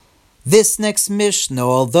This next Mishnah,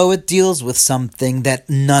 although it deals with something that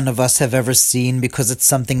none of us have ever seen because it's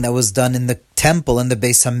something that was done in the temple, in the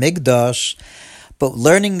Beis HaMikdash, but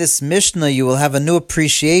learning this Mishnah, you will have a new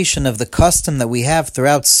appreciation of the custom that we have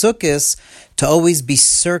throughout Sukkot to always be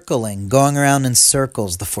circling, going around in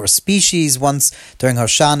circles. The 4 species, once during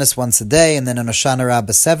Hoshanos, once a day, and then on Hoshana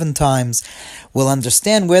Rabbah 7 times. We'll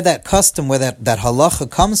understand where that custom, where that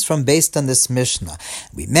halacha comes from based on this Mishnah.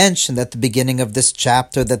 We mentioned at the beginning of this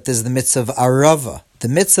chapter that there's the mitzvah of Arava, the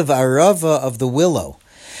mitzvah of Arava of the willow,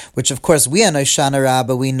 which of course we on Hoshana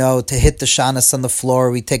Rabbah, we know to hit the shanas on the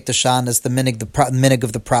floor. We take the shanas, the minig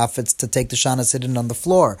of the prophets, to take the shanas hidden on the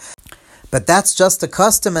floor. But that's just a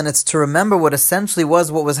custom, and it's to remember what essentially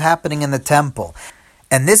was what was happening in the temple.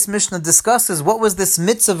 And this Mishnah discusses what was this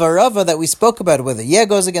mitzvah arava that we spoke about, whether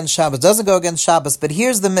goes against Shabbos, doesn't go against Shabbos, but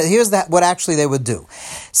here's what actually they would do.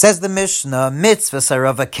 Says the Mishnah, mitzvah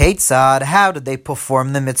arava ketzad, how did they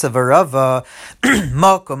perform the mitzvah arava?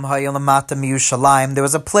 Mokum hayalamata miyushalayim, there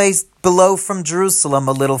was a place below from Jerusalem,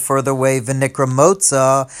 a little further away, V'nikra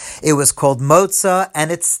Motza. It was called Motza,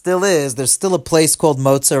 and it still is. There's still a place called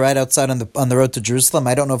Motza right outside on the road to Jerusalem.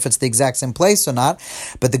 I don't know if it's the exact same place or not,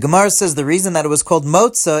 but the Gemara says the reason that it was called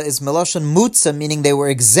Motza is Meloshan Mutza, meaning they were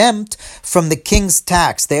exempt from the king's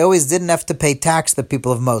tax. They always didn't have to pay tax, the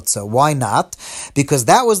people of Motza. Why not? Because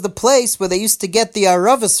that was the place where they used to get the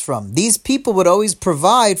aravas from. These people would always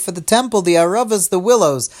provide for the temple the aravas, the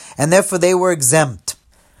willows, and therefore they were exempt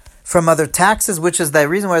from other taxes, which is the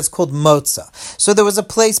reason why it's called Motza. So there was a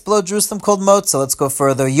place below Jerusalem called Motza. Let's go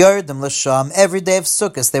further. Yardim l'sham. Every day of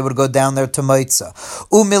Sukkot, they would go down there to Motza.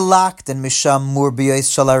 Umilakten misham murbiyos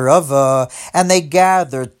shalarava. And they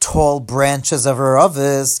gathered tall branches of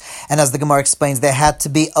aravas. And as the Gemara explains, there had to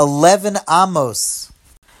be 11 amos,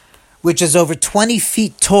 which is over 20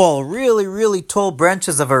 feet tall, really, really tall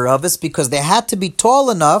branches of aravas, because they had to be tall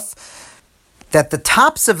enough that the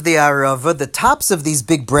tops of the arava, the tops of these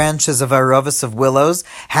big branches of aravas, of willows,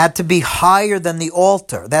 had to be higher than the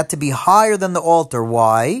altar. They had to be higher than the altar.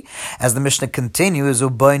 Why? As the Mishnah continues, they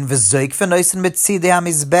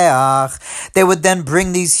would then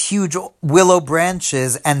bring these huge willow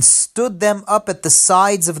branches and stood them up at the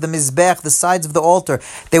sides of the mizbech, the sides of the altar.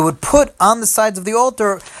 They would put on the sides of the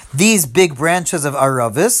altar these big branches of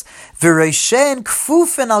aravas, and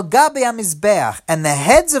the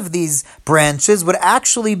heads of these branches would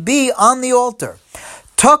actually be on the altar.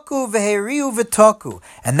 Toku v'heriu v'toku.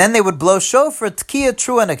 And then they would blow shofar, tkiya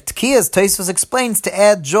true, and a tkiya, as Tosfos explains, to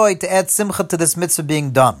add joy, to add simcha to this mitzvah being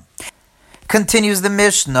done. Continues the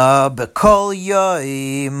Mishnah, B'kol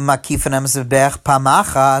yoim makifan mizbech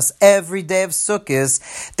pamachas. Every day of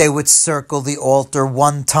Sukkot, they would circle the altar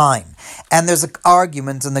 1 time. And there's an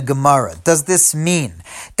argument in the Gemara. Does this mean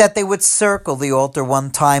that they would circle the altar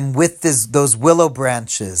 1 time with those willow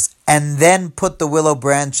branches, and then put the willow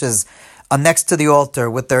branches next to the altar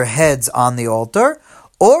with their heads on the altar?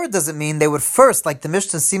 Or does it mean they would first, like the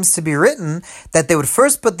Mishnah seems to be written, that they would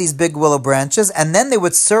first put these big willow branches and then they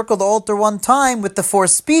would circle the altar 1 time with the 4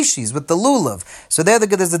 species, with the lulav. So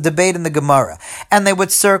there's a debate in the Gemara. And they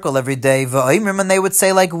would circle every day, and they would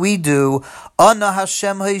say like we do, Ana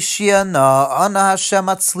Hashem Hoshiana, Ana Hashem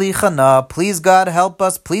Atzlichana, please God help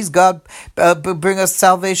us, please God bring us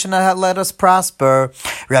salvation and let us prosper.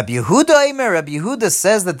 Rabbi Yehuda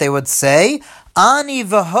says that they would say, Ani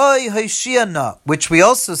v'hoi Hoshiana, which we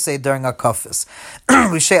also say during our kafis.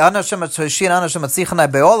 We say Ana Hashem Hoshiana, Ana Hashem Atzichana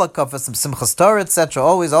be'ol kafis, Simchas Torah, etc.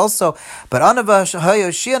 Always also, but Ana v'hoi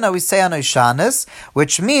Hoshiana we say Ana Shanis,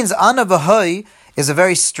 which means Ana v'hoi is a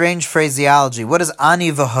very strange phraseology. What is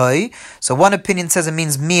Ani v'hoi? So one opinion says it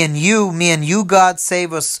means me and you, God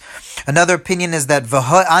save us. Another opinion is that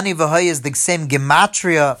Ani v'hoi is the same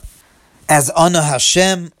gematria as Ana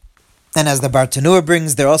Hashem. And as the Bartanura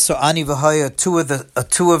brings, they're also Ani v'haya, two of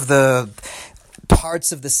the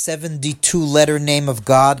parts of the 72-letter name of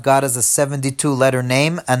God. God is a 72-letter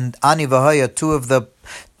name, and Ani v'haya, two of the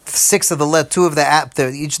each of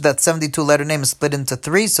that 72-letter name is split into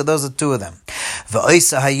 3, so those are 2 of them.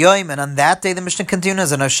 And on that day, the Mishnah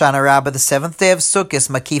continues, on Hoshana Rabbah, the 7th day of Sukkot,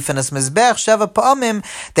 Makifanas Mizbech, Sheva Pa'amim,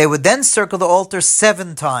 they would then circle the altar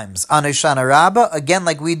 7 times on Hoshana Rabbah, again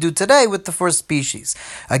like we do today with the 4 species.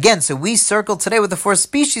 Again, so we circle today with the 4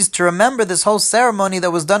 species to remember this whole ceremony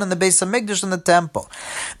that was done in the Beis HaMikdash in the temple.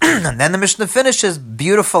 And then the Mishnah finishes,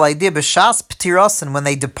 beautiful idea, B'shas P'tirosin, when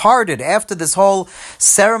they departed after this whole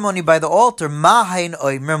ceremony ceremony by the altar, Mahain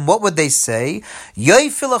Oimrim, what would they say?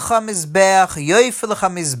 Yoifil Lecha Mizbeach, Yoifil Lecha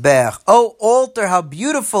Mizbeach. Oh altar, how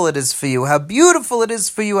beautiful it is for you, how beautiful it is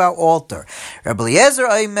for you, our altar. Rabbi Eliezer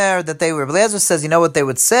Oimer, Rabbi Eliezer says, you know what they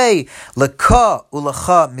would say? Leka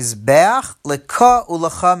Ulecha Mizbeach, Leka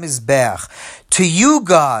Ulecha Mizbeach. To you,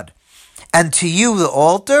 God, and to you the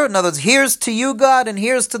altar. In other words, here's to you, God, and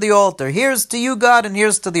here's to the altar. Here's to you, God, and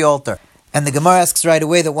here's to the altar. And the Gemara asks right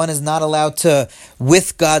away that one is not allowed to,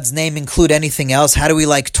 with God's name, include anything else. How do we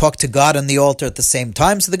talk to God on the altar at the same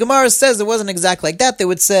time? So the Gemara says it wasn't exactly like that. They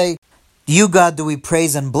would say, you, God, do we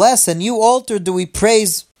praise and bless, and you, altar, do we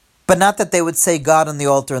praise, but not that they would say God on the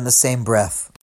altar in the same breath.